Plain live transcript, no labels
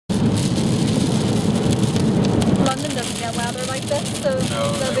weather like this, so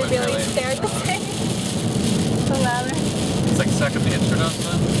they'll be really scared to see the weather. It's like second nature,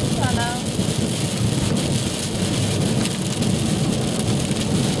 doesn't it? I know.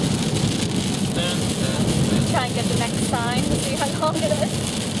 Try and get the next sign to see how long it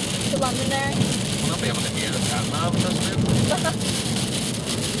is to Londonderry. We'll not be able to hear the cat now with this move.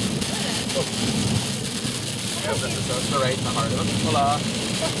 Yeah, this is us, we're right in the heart of it. Hola.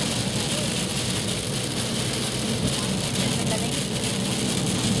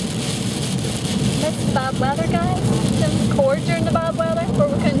 This is bad weather, guys. Didn't record during the bad weather where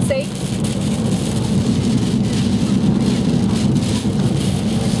we couldn't see.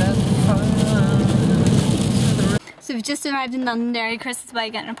 So we've just arrived in Londonderry. Chris is away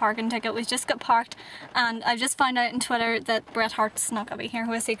getting a parking ticket. We've just got parked, and I've just found out on Twitter that Bret Hart's not going to be here.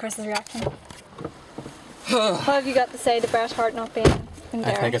 We'll see Chris's reaction. What have you got to say to Bret Hart not being in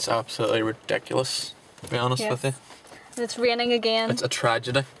Derry? I think it's absolutely ridiculous, to be honest with you. It's raining again. It's a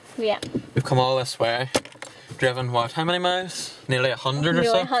tragedy. Yeah. We've come all this way, driven what, how many miles? Nearly 100 or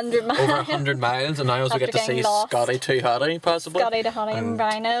so? 100 miles. Over 100 miles, and now we get to see Scotty to Hotty, possibly. Scotty to Hotty and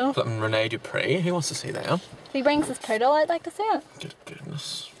Ryhno. And Rene Dupree, who wants to see them? If he brings his poodle, I'd like to see it. Good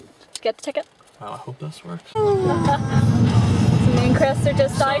goodness. Did you get the ticket? Well, I hope this works. So me and Chris are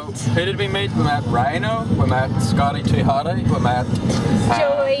just out. Who did we meet? We met Ryhno, we met Scotty to Hotty, we met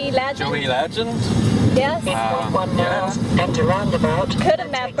Joey Legend. Joey Legend. Yes. And a roundabout. Could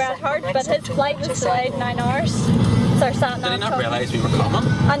have met Bret Hart, but his flight was delayed 9 hours. So our sat Did he not realise we were coming?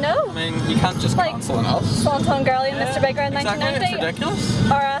 I know. I mean, you can't just cancel on us. Swantongirly and Mr. Bigger in Exactly, 1990. it's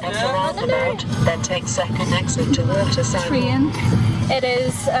ridiculous. Or Enter roundabout, then take second exit to Waterside. train. It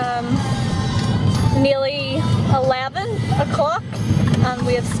is nearly 11 o'clock, and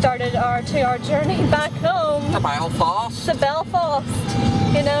we have started our 2-hour journey back home To Belfast. to Belfast.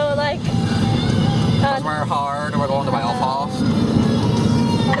 You know, like. Because we're hard, we're going to Belfast.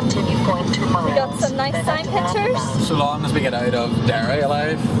 Continue 0.2 miles. We got some nice sign pictures. So long as we get out of Derry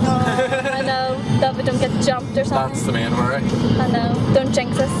alive. I know, that we don't get jumped or something. That's the main worry. I know. Don't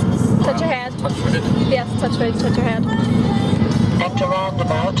jinx us. Touch your head. Touch wood. Yes, touch wood, touch your head. Enter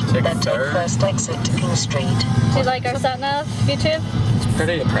roundabout, Take then take third. first exit to King Street. Do you like our sat-nav, YouTube? It's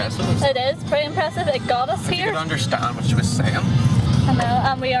pretty impressive. It is pretty impressive. It got us If you here. could understand what she was saying. I know,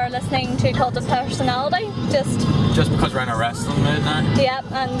 and we are listening to Cult of Personality. Just Just because we're in a wrestling mood now. yep,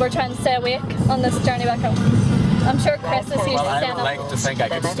 and we're trying to stay awake on this journey back home. I'm sure Chris is usually Well, I staying would like up. to think I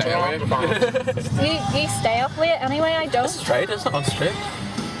could stay awake. You stay up late anyway. I don't. It's straight, isn't it? On straight.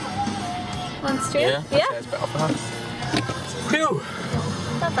 On street. Yeah. That says Belfast. Phew!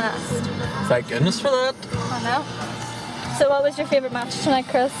 Not fast. Thank goodness for that. I know. So, what was your favourite match tonight,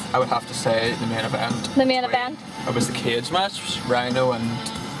 Chris? I would have to say the main event. The main event. It was the cage match. Ryhno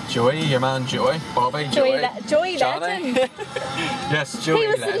and Joey, your man Joey, Bobby, Joey, Joey Johnny. Legend. Yes, Joey He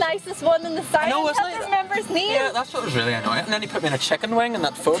was the Legend. nicest one in the side. know, I wasn't can't he? remember his name. Yeah, that's what was really annoying. And then he put me in a chicken wing in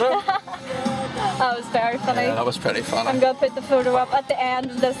that photo. That was very funny. Yeah, that was pretty funny. I'm going to put the photo up at the end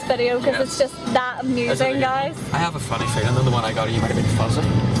of this video because Yes. it's just that Is it amusing, really? guys. I have a funny feeling that the one I got of you might have been fuzzy.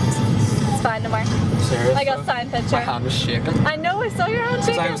 It's fine, don't worry. Serious? I got though? a signed picture. My hand was shaking. I know, I saw your hand Because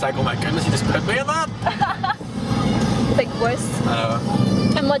shaking. I was like, oh my goodness, you just put me in that. Big voice. I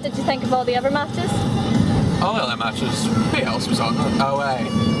know. And what did you think of all the other matches? All the other matches, who else was on it?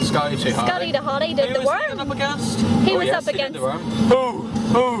 Oh, Scotty to Hotty. Scotty to Hotty did Who the was he worm. up against? He Oh, was yes, up he did against- the worm.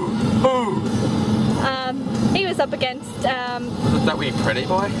 Who? He was up against, Was it that wee pretty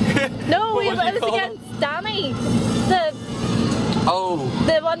boy? no, What it was he was called? against Danny.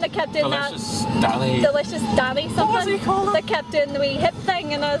 The one that kept doing Delicious Danny. that delicious Danny something. What was he called? That kept doing the wee hip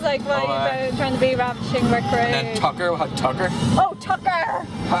thing, and I was like, why are you trying to be ravishing recruit? And then Tucker had Tucker. Oh, Tucker!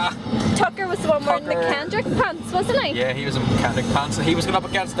 Ha! Tucker was the one wearing the Tucker. Kendrick pants, wasn't he? Yeah, he was in Kendrick pants, and he was going up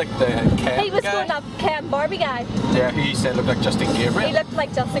against like the Ken He was guy. going up Ken Barbie guy. Yeah, who you said looked like Justin Gabriel. He looked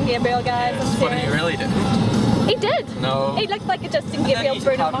like Justin Gabriel, guys. Yes, I'm but he serious. really didn't. He did. No. He looked like a Justin And Gabriel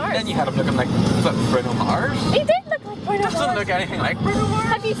Bruno Mars. Then you had him looking like flipping Bruno Mars. He did look like Bruno Doesn't Mars. look anything like Bruno Mars.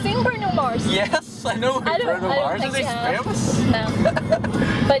 Have you seen Bruno Mars? Yes, I know who Bruno Mars is. think He's you have. famous.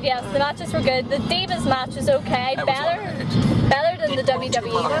 No. But yes, the matches were good. The Divas match was okay. It was Better than the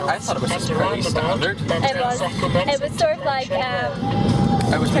WWE one. I thought it was just pretty standard. It was. It was sort of like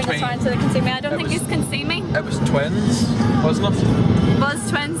It was turn this between. around so they can see me. I don't It think was- you can see me. It was twins, wasn't it? Buzz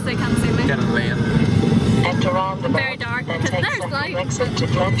twins, they can't see me. Jen and Lane. Enter roundabout, Very dark, then because take there's second light. exit to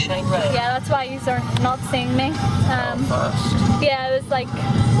Glenshane Road. Yeah, that's why you are not seeing me. First. Yeah, it was like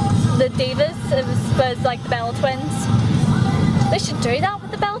the Divas. It was like the Bella twins. They should do that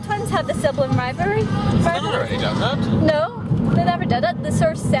with the Bell Twins, have the sibling rivalry. They've not already done that. No, they never did it. They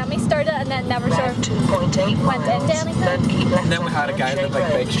sort of semi-started and then never sort of 2.8 went into anything. And then we had a guy that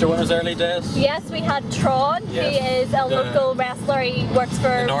like Big Show in his early days. Yes, we had Tron, Yes. who is a local wrestler. He works for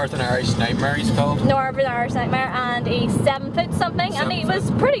The Northern Irish Nightmare, he's called. Northern Irish Nightmare, and he's 7 foot something, and he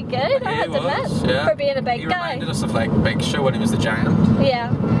was pretty good, I have to admit, yeah. for being a big He guy. reminded us of like Big Show when he was the Giant. Yeah.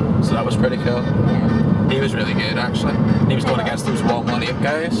 So that was pretty cool. He was really good actually. He was going against those 118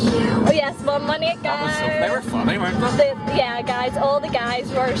 guys. Oh yes, 118 That was guys. so, they were funny, weren't they? Yeah, guys, all the guys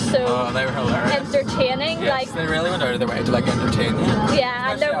were so Oh, they were hilarious. entertaining. Yes, Like, they really went out of their way to like entertain you.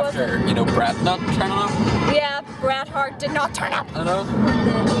 yeah, and there was After, you know, Bret not turning up. yeah, Bret Hart did not turn up. I know.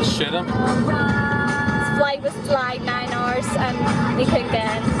 Shit him. His flight was delayed 9 hours, and he couldn't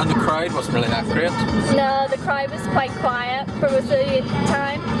get in. And the crowd wasn't really that great. No, the crowd was quite quiet for most of the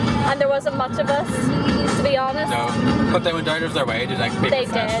time, and there wasn't much of us, to be honest. No. But they went out of their way to like be They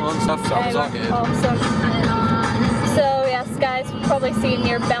professional did. and stuff, so it was all They were good. awesome. So yes, guys, we'll probably see you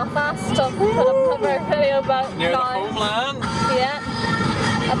near Belfast. I'll put up a video about Near the now. homeland. Yeah.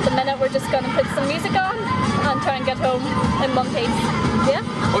 At the minute, we're just going to put some music on and try and get home in one piece. Yeah?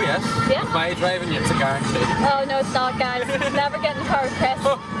 Oh yes. Yeah. With my driving, it's a guarantee. Oh no, it's not, guys. Never get in the car with Chris.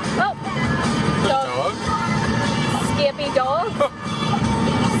 Oh. Oh, There's a dog. dog. Scapy dog.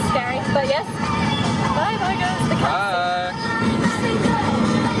 Scary, but yes. Bye, bye, guys. The Bye.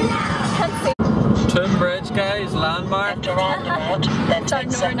 can't see. Toon Bridge, guys, landmark. After roundabout, then take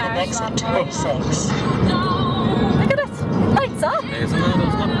Northern second Irish exit to landmark. A6. Look at it. Lights up. Isn't it?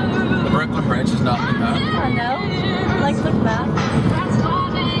 Isn't it? The Brooklyn Bridge is not like that. I know. Like, look at that.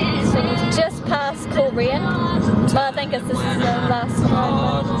 So we've just passed Coleraine. Well, I think this is the last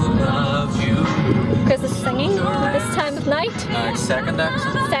one. Love you. Chris is singing this time of night. Second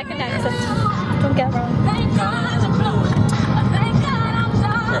exit. Second exit. Don't get wrong.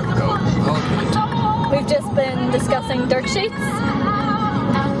 There we go. Okay. We've just been discussing dirt sheets.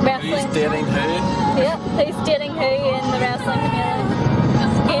 Who's Wrestling. dating who? Yeah, who's dating who in the wrestling community.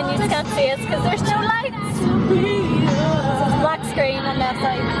 Again, you just can't see us because there's no lights. So it's black screen on that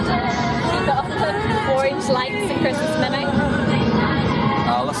side. We've got all the orange lights in Christmas Mini.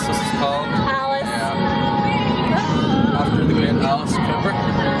 Alice, this is called. Alice. Yeah. After the great Alice Cooper.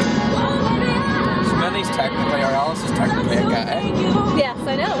 So Minnie's technically, or Alice is technically a guy. Yes,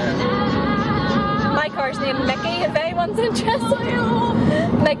 I know. My car's named Mickey, if anyone's interested.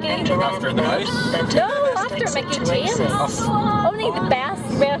 Mickey. After the mouse. No, after Mickey James. Only the best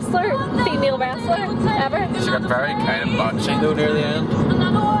wrestler, female wrestler ever. She got very kind of botchy though near the end. Do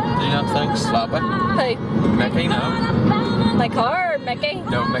you not think? Sloppy. Who? Mickey, no. My car or Mickey?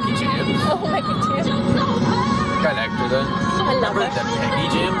 No, Mickey James. Oh, Mickey James. I liked her though. I love Remember her. the Peggy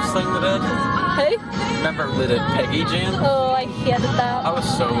James thing they did? Who? Remember they did Peggy James? Oh, I hated that. That was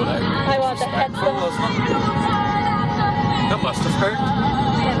so like I want to hit disrespectful, them. wasn't it? That must have hurt.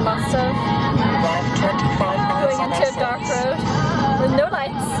 It must have. Drive 25 miles Going on into a dark A6. road with no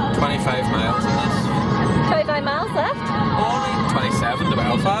lights. 25 miles in this. 25 miles left. Only 27 to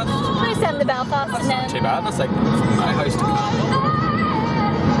Belfast. 27 to Belfast That's and not too then. bad. That's like from my house to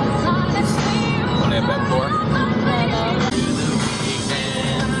Campbell. Only a bit more. I know.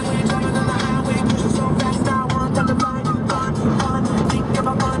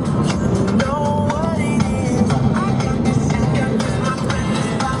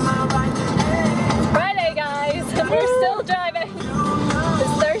 Friday, guys. We're still driving.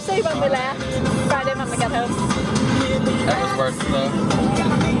 It's Thursday when we left. Friday when we got home. That was worth it though.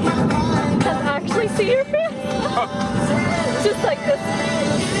 Can't actually see your face. Just like this.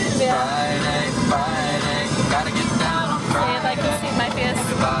 Yeah. Friday, gotta get down on See if I can see my face.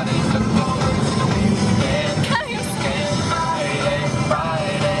 Everybody's looking. Guys.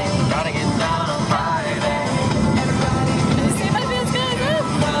 Friday, gotta get down on Friday. Can you see my face, guys?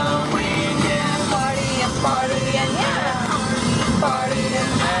 The weekend, Party and party and yeah. party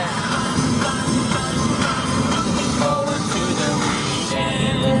and man. Going to the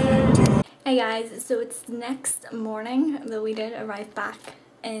weekend. Hey guys, so it's the next morning that we did arrive back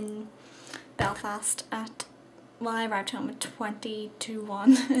in Belfast at, well, I arrived home at 20 to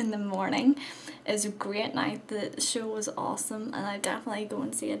 1 in the morning. It was a great night, the show was awesome and I'd definitely go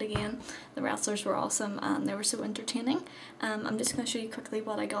and see it again. The wrestlers were awesome and they were so entertaining. I'm just going to show you quickly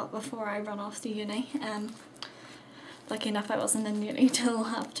what I got before I run off to uni. Lucky enough I wasn't in uni till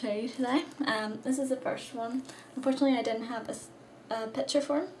 2:30 today. This is the first one. Unfortunately I didn't have a picture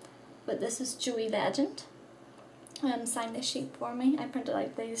for him, but this is Joey Legend. Signed this sheet for me. I printed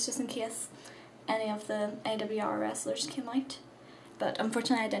out these just in case any of the AWR wrestlers came out. but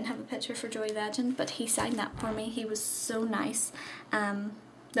unfortunately I didn't have a picture for Joey Legend, but he signed that for me. He was so nice.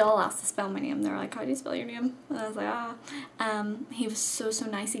 They all asked to spell my name. They were like, how do you spell your name? And I was like, he was so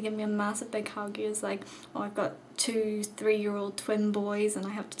nice. He gave me a massive big hug. He was like, oh, I've got 2 3-year-old twin boys and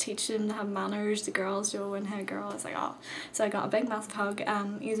I have to teach them to have manners. The girls, Joe and her girl. I was like, oh. So I got a big massive hug.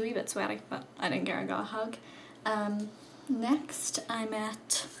 He was a wee bit sweaty, but I didn't care, I got a hug. Next I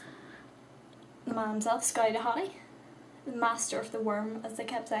met the man himself, Scotty the hotty, the master of the worm, as they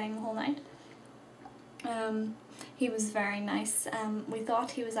kept saying the whole night. He was very nice. We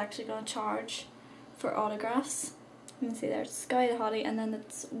thought he was actually going to charge for autographs. You can see there's Scotty the hottie, and then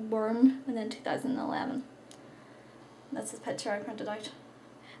it's Worm, and then 2011. That's his picture I printed out.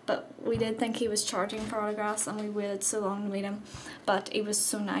 But we did think he was charging for autographs, and we waited so long to meet him. But he was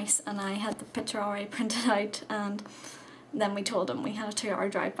so nice, and I had the picture already printed out, and then we told him we had a 2-hour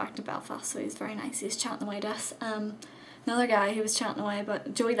drive back to Belfast, so he was very nice. He was chatting away to us. Another guy who was chatting away,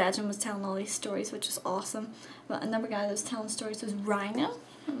 but Joey Legend was telling all these stories, which was awesome. But another guy that was telling stories was Ryhno.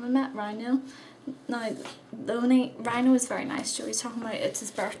 And we met Ryhno. Now, Ryhno was very nice. Joey's talking about it's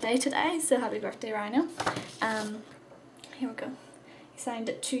his birthday today, so happy birthday, Ryhno. Here we go. He signed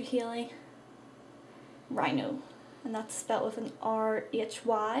it to Haley Ryhno, and that's spelled with an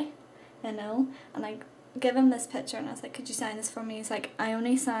R-H-Y-N-O. And I give him this picture, and I was like, could you sign this for me? He's like, I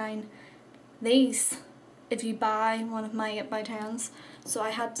only sign these if you buy one of my 8x10s. So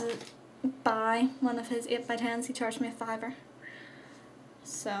I had to buy one of his 8x10s. He charged me a £5.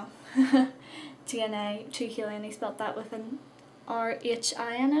 So DNA to Haley, and he spelled that with an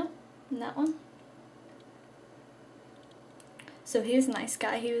R-H-I-N-O in that one. So he was a nice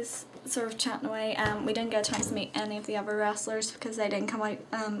guy. He was sort of chatting away. We didn't get a chance to meet any of the other wrestlers because they didn't come out.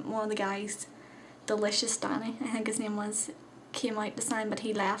 One of the guys, Delicious Danny, I think his name was, came out to sign, but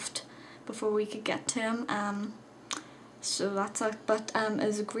he left before we could get to him. So that's it. But it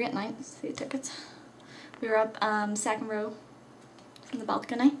was a great night. See the tickets. We were up 2nd row in the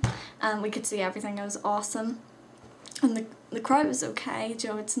balcony, and we could see everything. It was awesome. And the crowd was okay,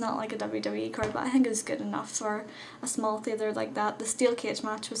 Joe. It's not like a WWE crowd, but I think it was good enough for a small theatre like that. The steel cage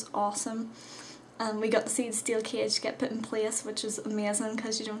match was awesome. We got to see the steel cage get put in place, which was amazing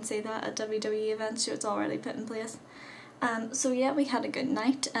because you don't see that at WWE events, so it's already put in place. So yeah, we had a good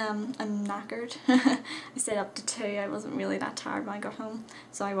night. I'm knackered. I stayed up to 2. I wasn't really that tired when I got home,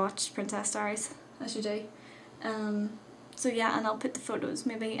 so I watched Princess Diaries, as you do. So yeah, and I'll put the photos,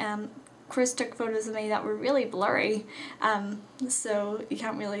 maybe Chris took photos of me that were really blurry, so you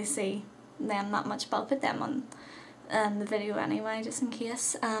can't really see them that much, but I'll put them on the video anyway, just in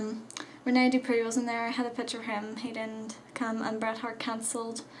case. Rene Dupree wasn't there. I had a picture of him. He didn't come, and Bret Hart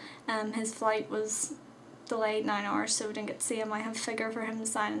cancelled. His flight was delayed 9 hours, so we didn't get to see him. I have a figure for him to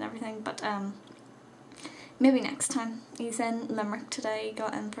sign and everything, but maybe next time. He's in Limerick today. He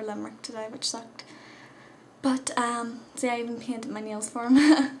got in for Limerick today, which sucked. But see, I even painted my nails for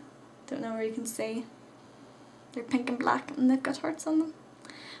him. Don't know where you can see. They're pink and black, and they've got hearts on them.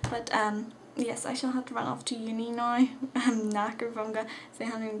 But yes, I shall have to run off to uni now. I'm knackered from going. So I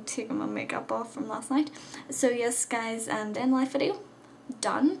haven't even taken my makeup off from last night. So yes, guys, the end life video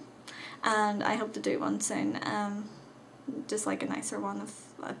done, and I hope to do one soon. Just like a nicer one of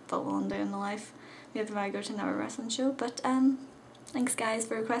a full-on day in the life. Maybe if I go to another wrestling show. But thanks guys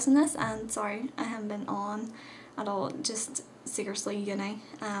for requesting this, and sorry I haven't been on at all. Just seriously, uni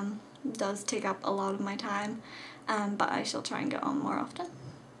does take up a lot of my time, but I shall try and get on more often.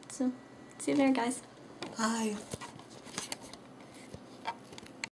 So see you later, guys. Bye.